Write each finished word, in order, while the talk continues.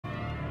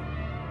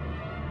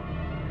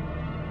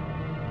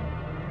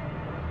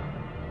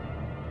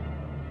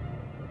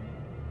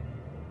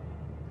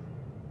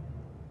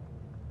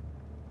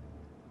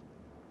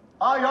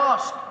I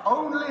ask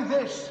only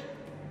this,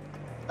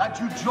 that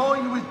you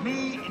join with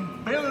me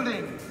in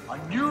building a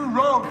new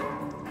Rome.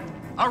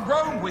 A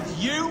Rome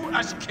with you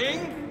as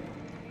king?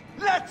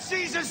 Let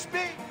Caesar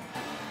speak!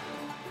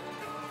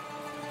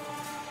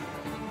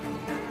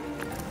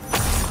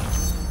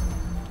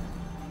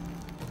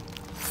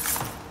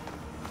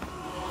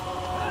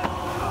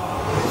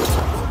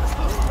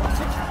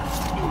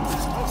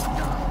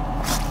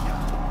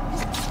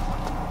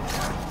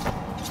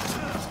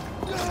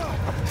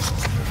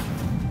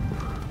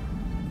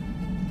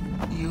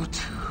 You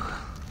too,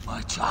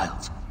 my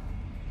child.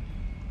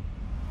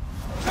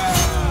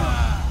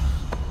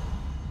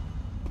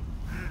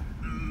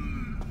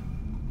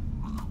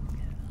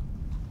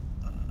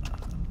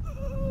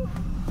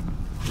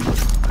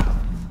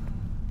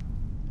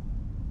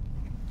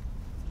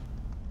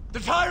 The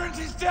tyrant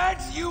is dead!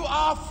 You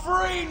are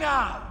free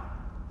now!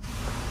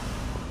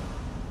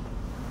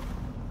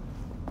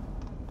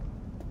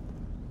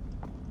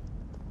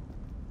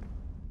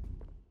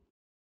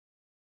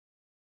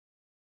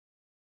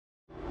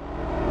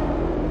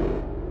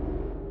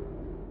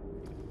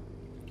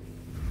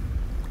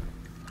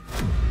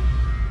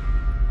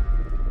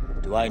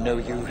 Do I know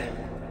you?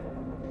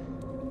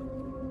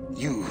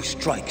 You who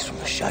strikes from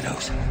the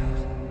shadows.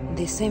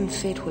 The same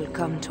fate will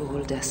come to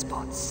all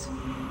despots.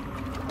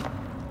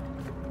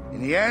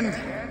 In the end,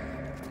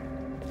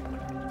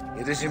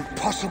 it is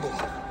impossible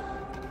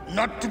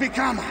not to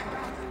become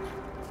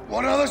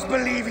what others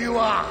believe you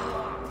are.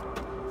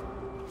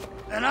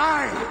 And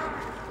I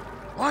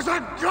was a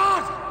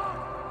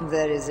god!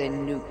 There is a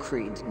new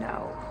creed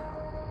now.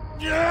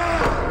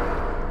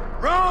 Yeah!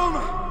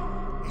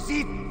 Rome is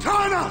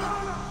eternal!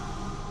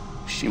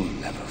 She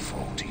will never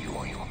fall to you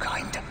or your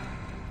kind.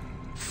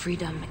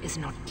 Freedom is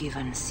not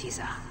given,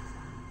 Caesar.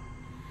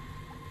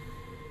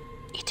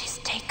 It is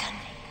taken.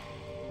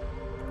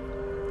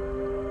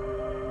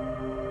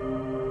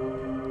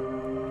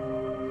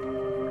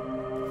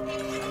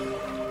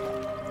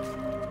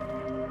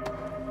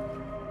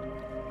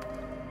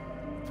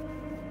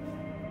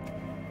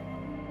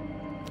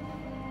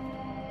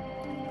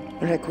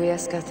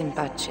 Requiescat in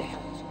pace,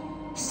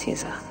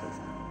 Caesar.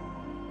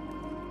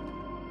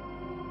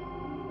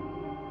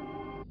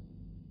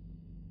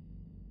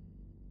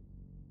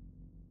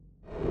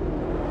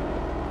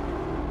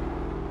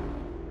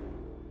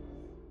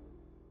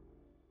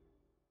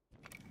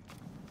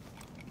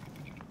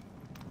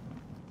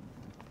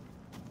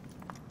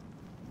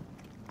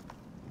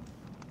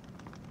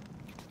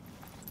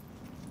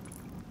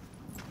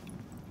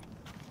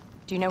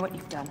 Do you know what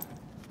you've done?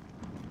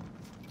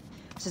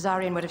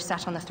 Caesarion would have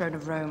sat on the throne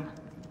of Rome.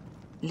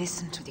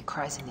 Listen to the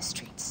cries in the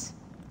streets.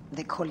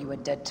 They call you a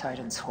dead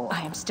tyrant's whore.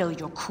 I am still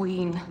your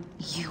queen.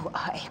 You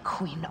are a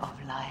queen of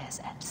liars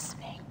and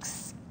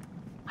snakes.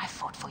 I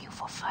fought for you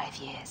for 5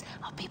 years.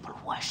 Our people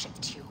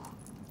worshipped you.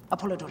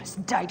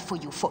 Apollodorus died for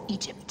you for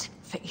Egypt.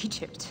 For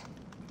Egypt?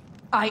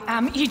 I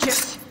am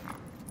Egypt!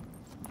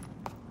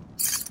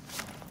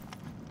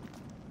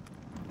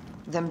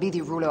 Then be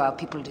the ruler our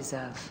people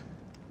deserve.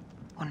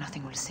 Or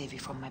nothing will save you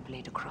from my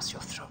blade across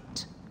your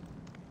throat.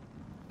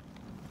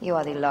 You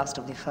are the last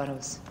of the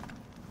pharaohs.